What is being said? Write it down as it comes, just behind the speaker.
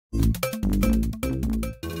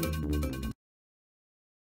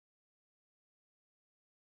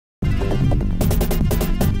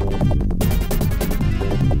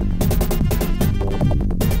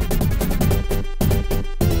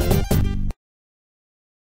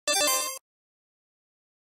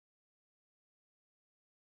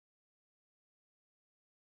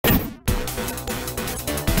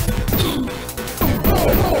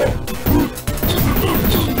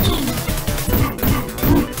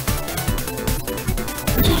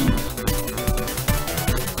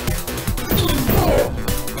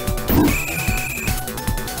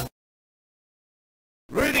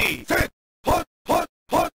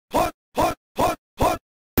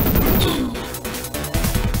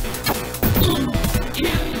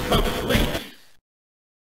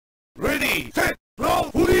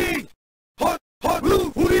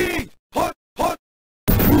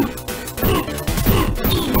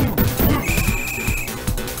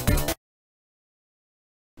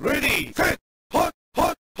Ready, set, hot,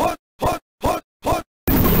 hot, hot, hot, hot, hot.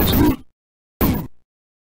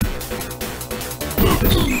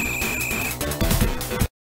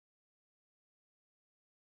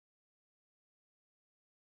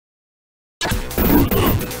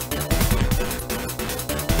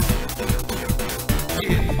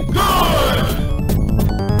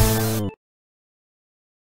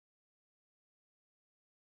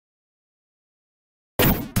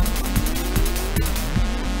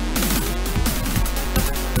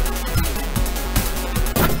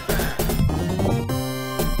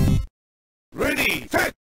 Ready,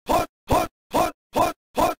 set, hot, hot, hot, hot,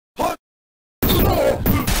 hot, hot.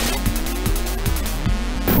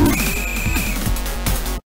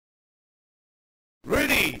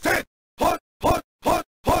 Ready, set, hot, hot, hot,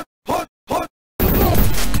 hot, hot, hot.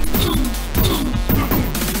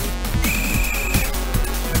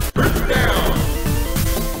 Down.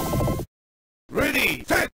 Ready,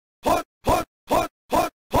 set, hot, hot, hot,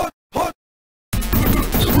 hot, hot, hot.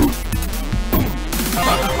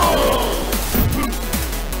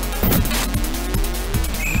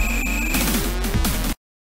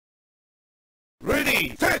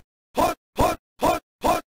 Ready, set, hot, hot, hot,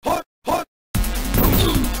 hot, hot, hot.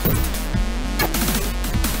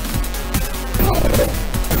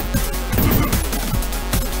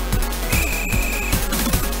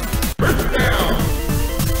 Down.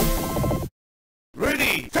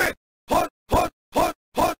 Ready, set, hot, hot, hot,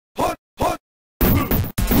 hot, hot, hot.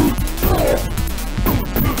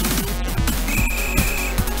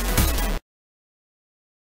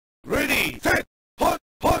 Ready, set, hot,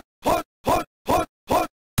 hot, hot, hot, hot, hot.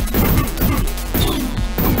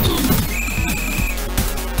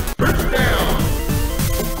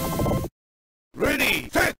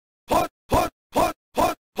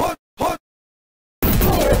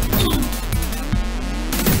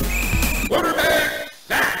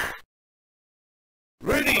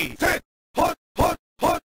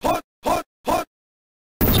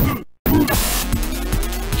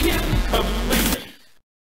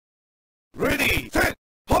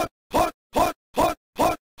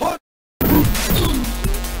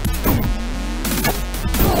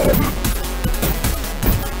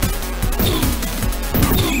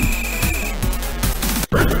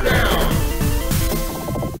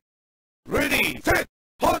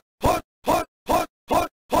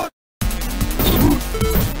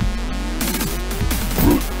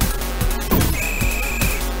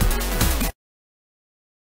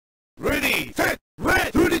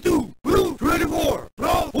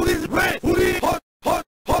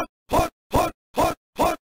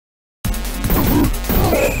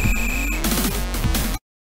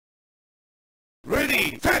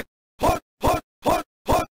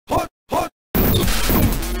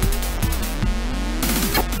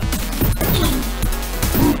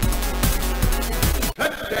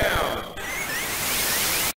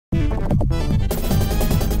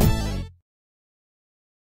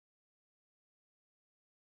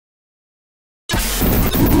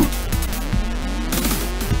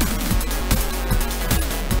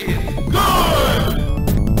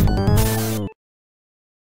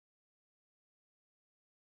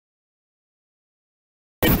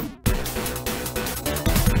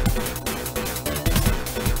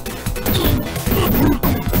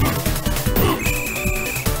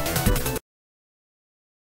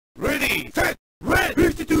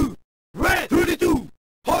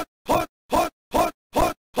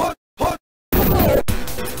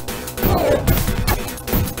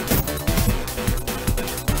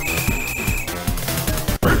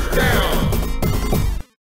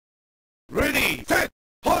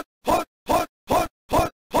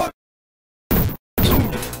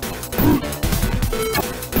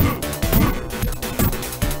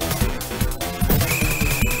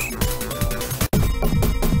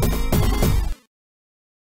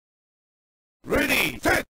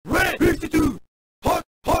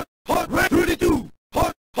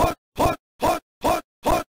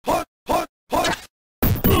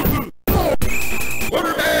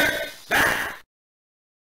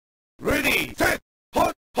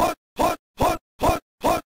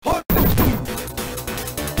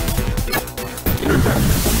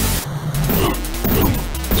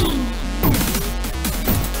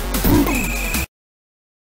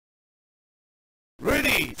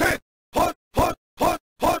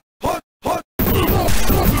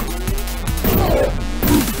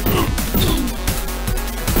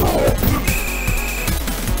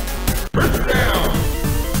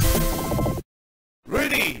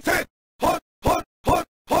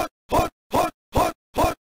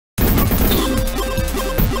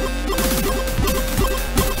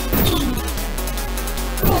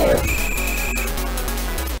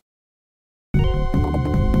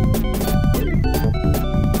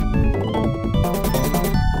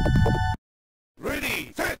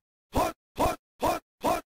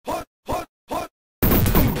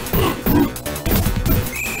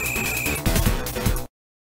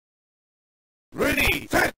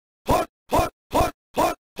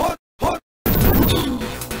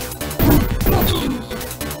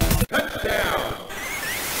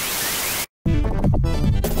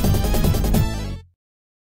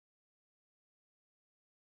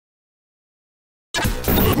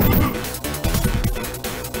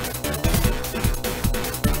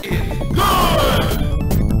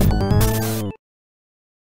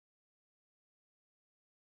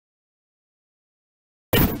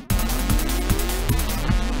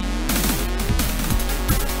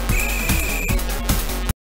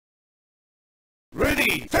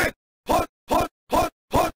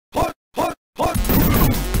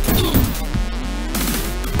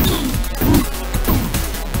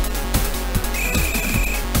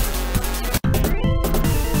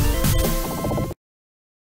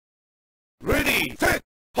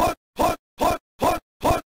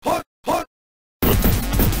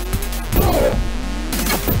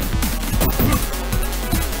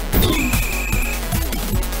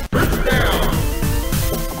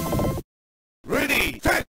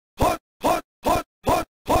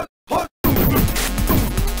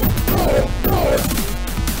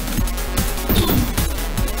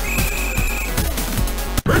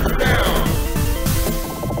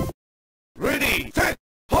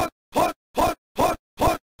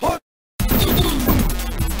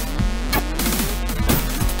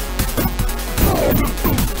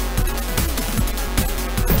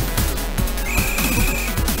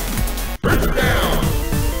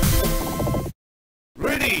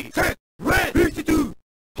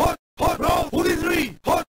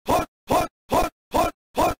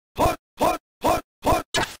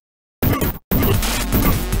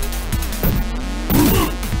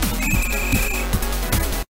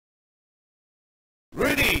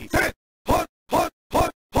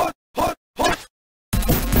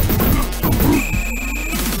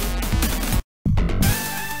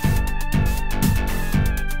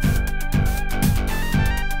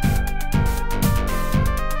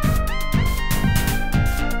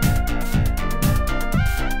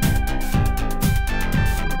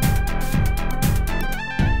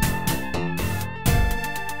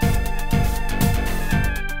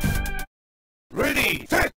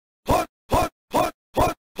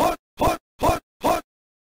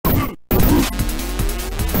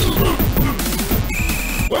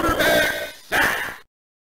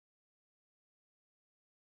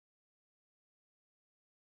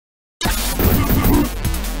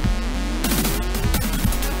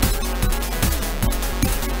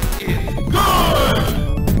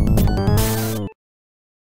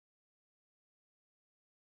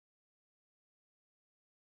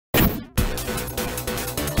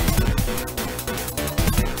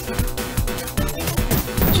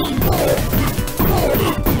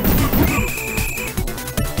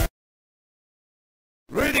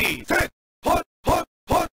 Ready, set, hot, hot,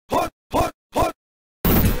 hot, hot, hot, hot.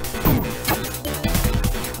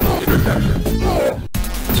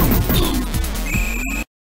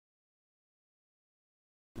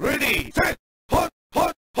 Ready, set, hot,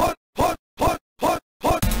 hot, hot, hot, hot, hot,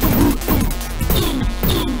 hot.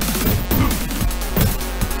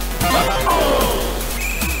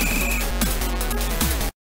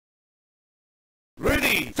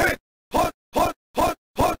 Ready, set, hot, hot, hot,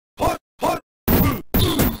 hot, hot, hot.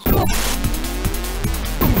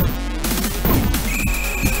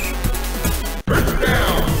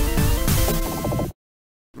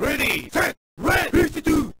 Ready, set, red,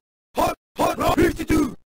 52, hot, hot, hot,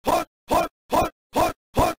 52, hot, hot, hot, hot,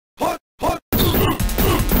 hot, hot, hot.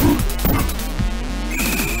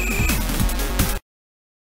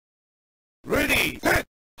 Ready, set,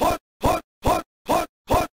 hot, hot, hot, hot,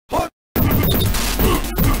 hot, hot.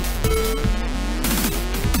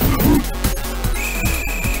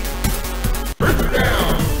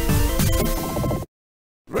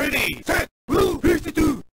 Ready, set, blue,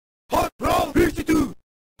 52, hot, brown, 52,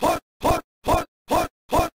 hot, hot, hot, hot,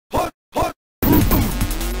 hot, hot, hot.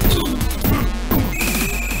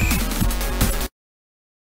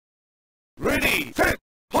 Ready, set,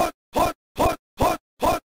 hot, hot, hot, hot,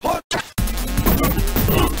 hot, hot.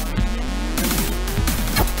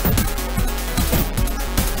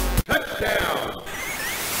 Touchdown.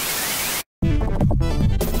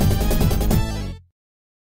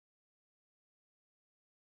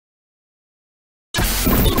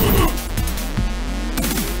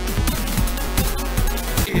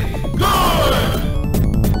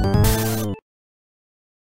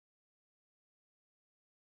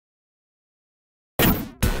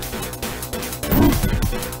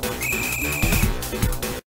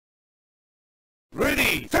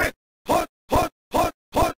 Ready, set, hot, hot, hot,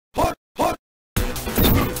 hot, hot, hot.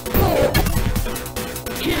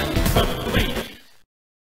 Incomplete.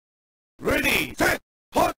 Ready, set,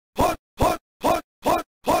 hot, hot, hot, hot, hot,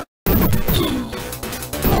 hot.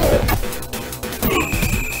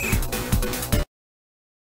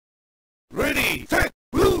 Ready, set,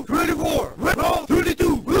 blue, 24, red, brown,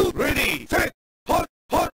 32, blue. Ready, set, hot,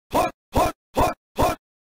 hot, hot, hot, hot, hot.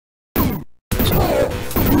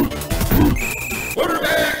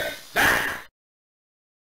 Quarterback, back.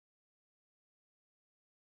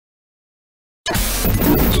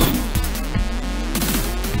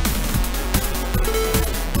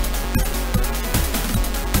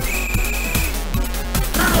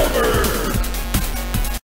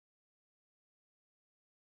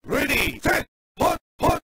 Ready, set, hot,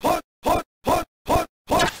 hot, hot, hot, hot, hot,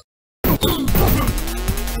 hot.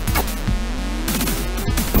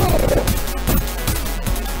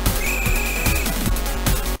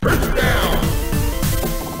 First down.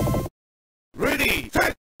 Ready,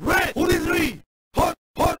 set, red, 43, hot,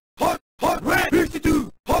 hot, hot, hot, red,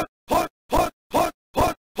 52, hot, hot, hot, hot,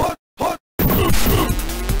 hot, hot, hot.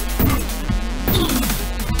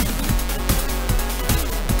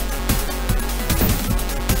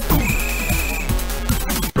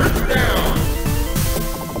 First down.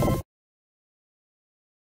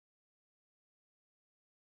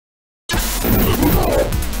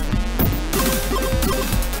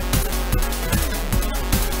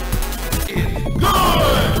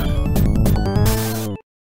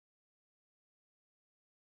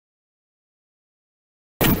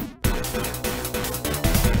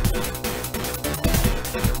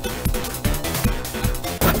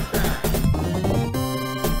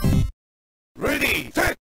 Ready,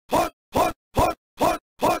 set, hot, hot, hot, hot,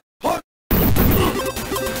 hot, hot.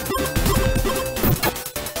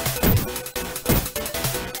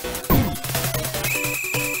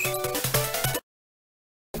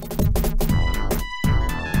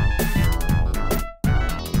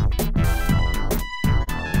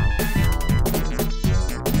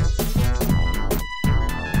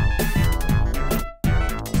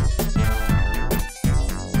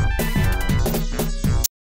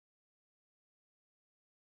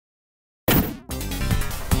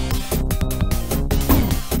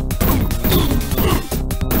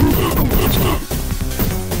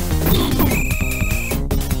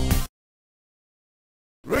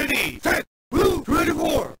 Ready, set, blue,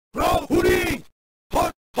 24, brown, 48,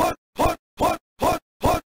 hot, hot, hot, hot, hot,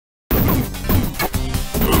 hot.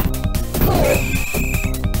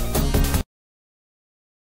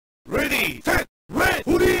 Ready, set, red,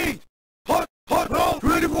 48, hot, hot, brown,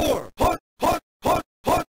 24, hot, hot, hot,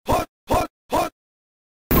 hot, hot, hot, hot.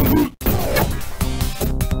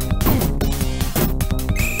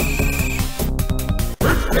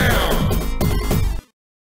 First down.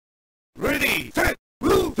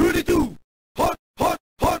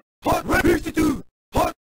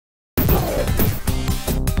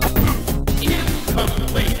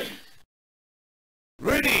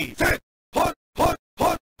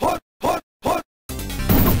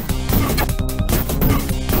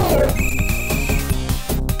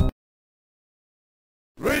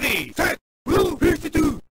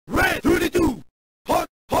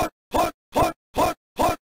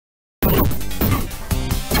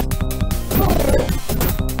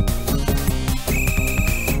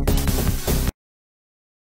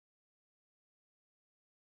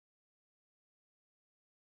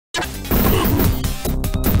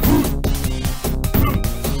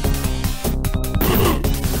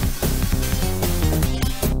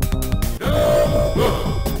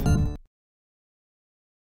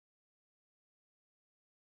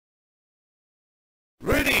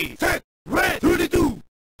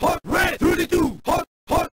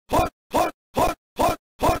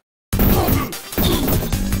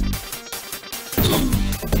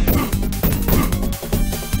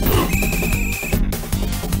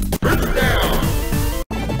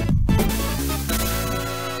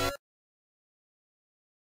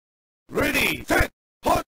 Ready, set,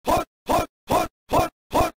 hot, hot, hot, hot, hot,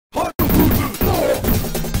 hot, hot.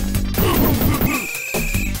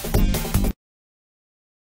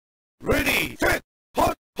 Ready, set,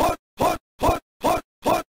 hot, hot, hot, hot, hot,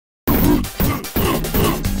 hot.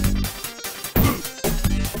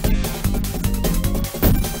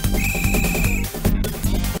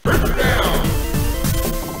 First down.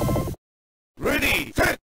 Ready,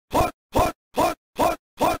 set, hot, hot, hot, hot,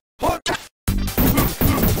 hot, hot.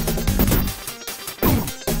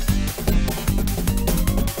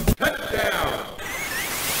 Touchdown.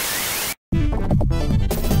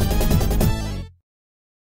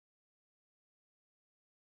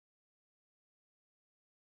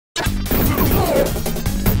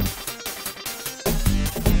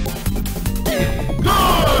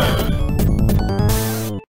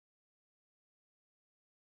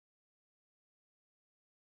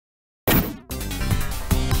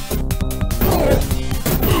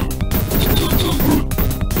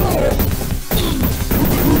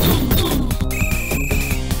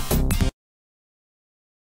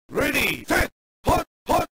 Ready, set, hot,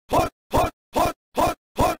 hot, hot, hot, hot, hot,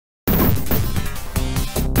 hot.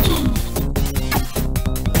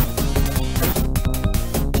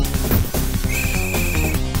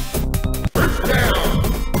 First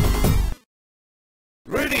down.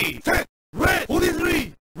 Ready, set, red,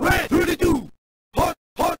 43, red, 32. Hot,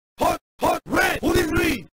 hot, hot, hot, red,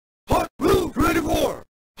 43. Hot, blue, 24.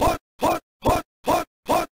 Hot, hot, hot, hot,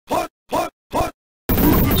 hot, hot, hot, hot.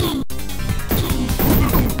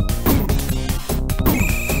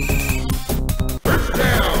 First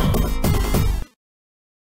down.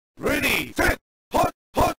 Ready, set, hot,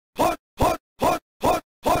 hot, hot, hot, hot, hot,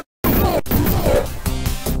 hot.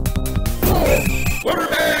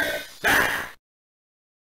 Quarterback, sack.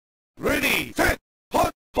 Ready, set,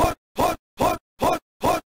 hot, hot, hot, hot, hot,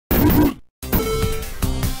 hot.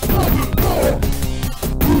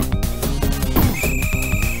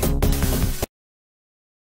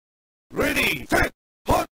 Ready, set,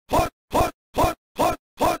 hot, hot, hot, hot, hot,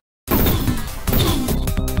 hot.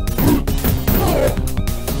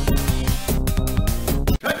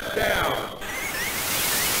 Touchdown.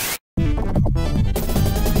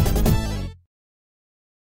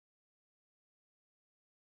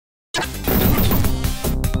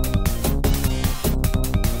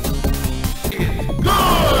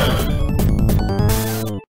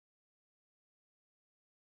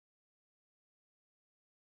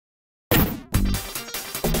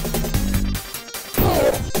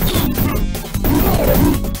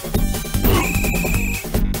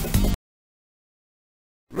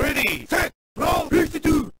 Ready, set, roll,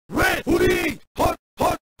 52, red, 48, hot,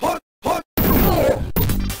 hot, hot, hot.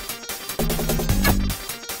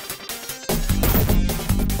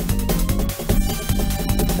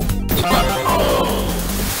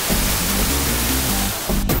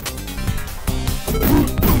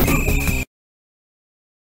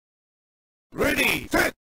 Ready,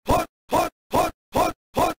 set, hot, hot, hot, hot,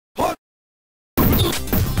 hot, hot.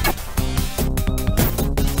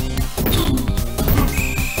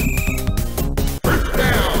 First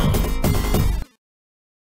down.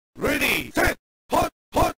 Ready, set, hot,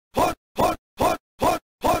 hot, hot, hot, hot, hot,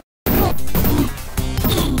 hot.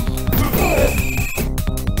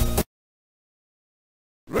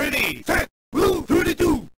 Ready, set, blue,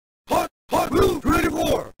 32. Hot, hot, blue,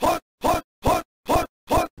 24. Hot, hot, hot, hot,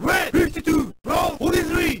 hot, red, 52. Roll,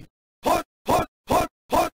 43. Hot, hot, hot,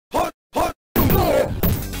 hot, hot, hot.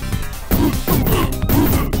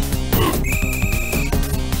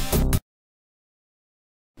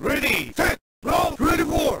 Ready, set, roll,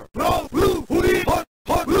 24. Roll, blue, 40. Hot,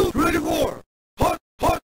 hot, blue, 24. Hot,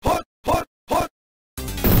 hot, hot, hot, hot.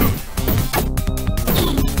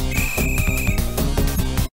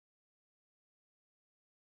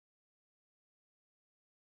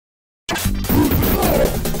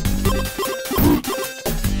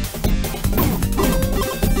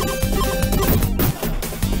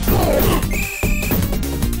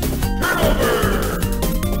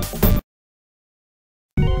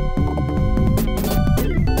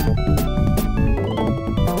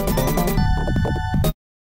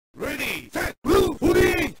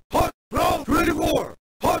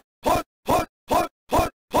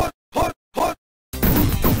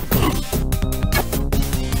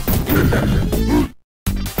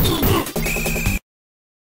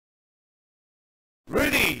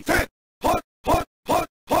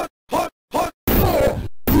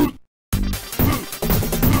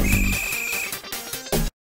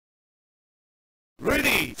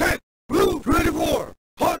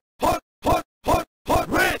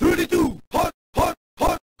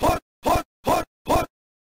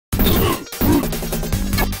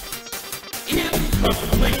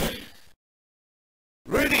 complete.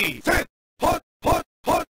 Ready, set, hot, hot,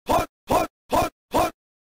 hot, hot, hot, hot, hot.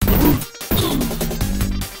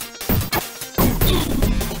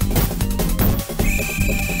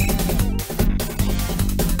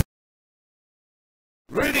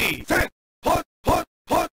 Ready, set, hot, hot,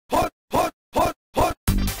 hot, hot, hot, hot, hot.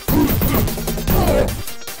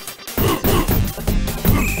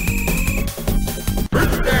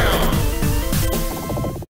 First down.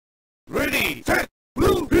 Ready, set,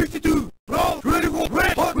 blue 52, brown 24,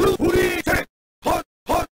 red, hot, blue 48, set, hot,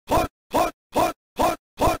 hot, hot, hot, hot, hot,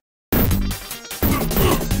 hot.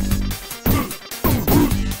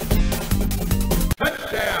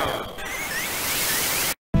 Touchdown.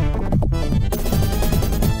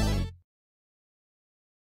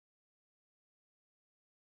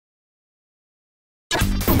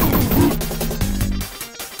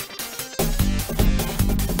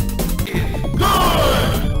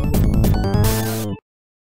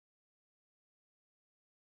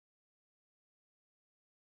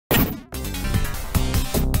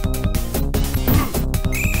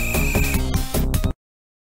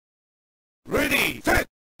 Ready, set,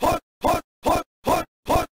 hot, hot, hot, hot,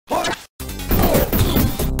 hot, hot.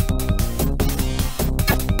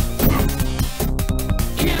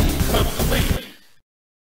 Incomplete.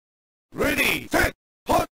 Ready, set,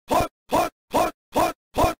 hot, hot, hot, hot, hot,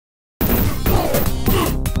 hot.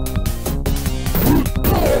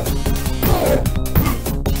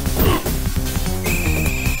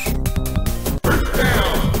 First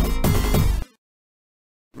down.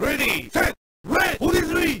 Ready, set, red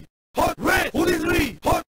 43. Hot red 43,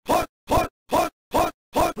 hot, hot, hot, hot, hot,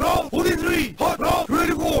 hot, brown 43, hot, brown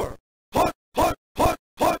 24, hot, hot, hot,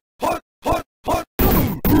 hot, hot, hot, hot.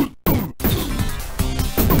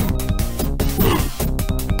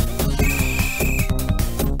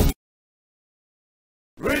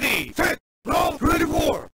 Ready, set, brown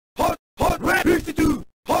 24, hot, hot, red 52,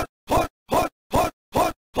 hot, hot, hot, hot,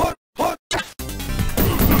 hot, hot, hot.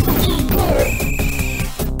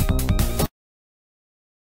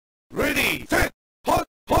 Ready, set, hot,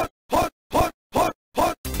 hot, hot, hot, hot,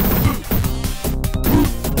 hot.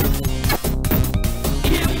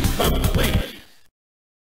 Incomplete.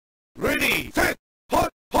 Ready, set, hot,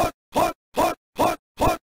 hot, hot, hot, hot,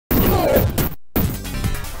 hot.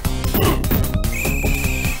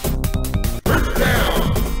 First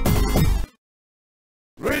down.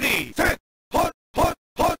 Ready, set, hot, hot,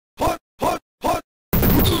 hot, hot, hot, hot.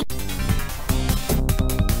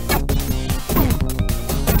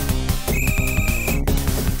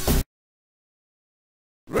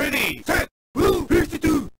 Ready, set, blue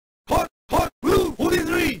 52, hot, hot, blue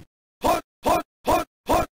 43, hot, hot, hot,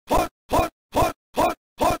 hot, hot, hot, hot, hot,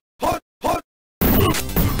 hot, hot, hot.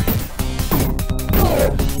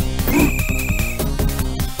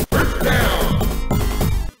 First down.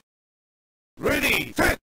 Ready,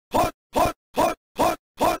 set, hot, hot, hot, hot,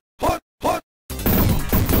 hot, hot, hot.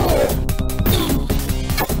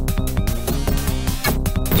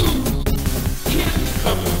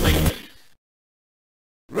 Incomplete.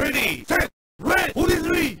 Ready, set, red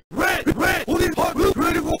 43, red, red 40, hot, blue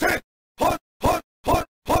 24, set, hot, hot, hot,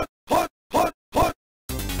 hot, hot, hot, hot.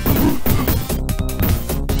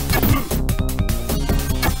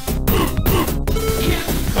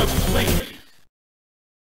 Incomplete.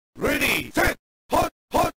 Ready, set, hot,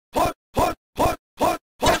 hot, hot, hot, hot, hot,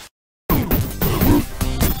 hot.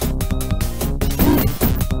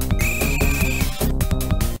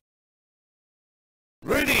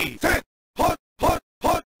 Ready, set, hot, hot,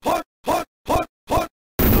 hot, hot, hot, hot, hot.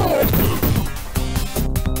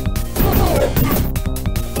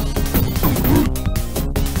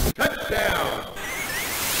 Touchdown.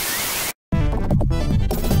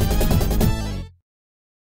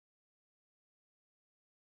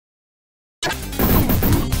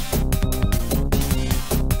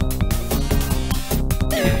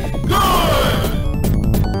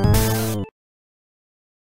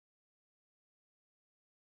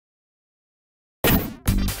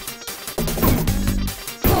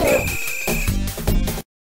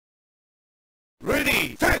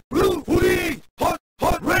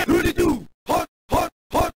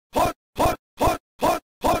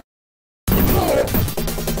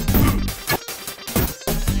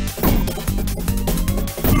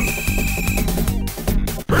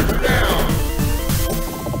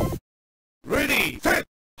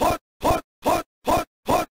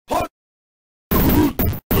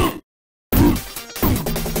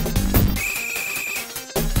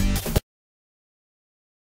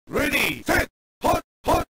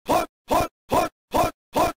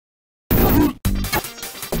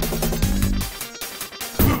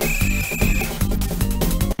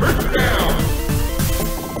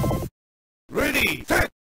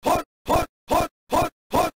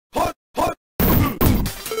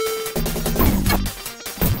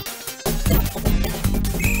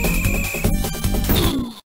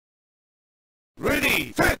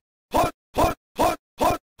 ready, set.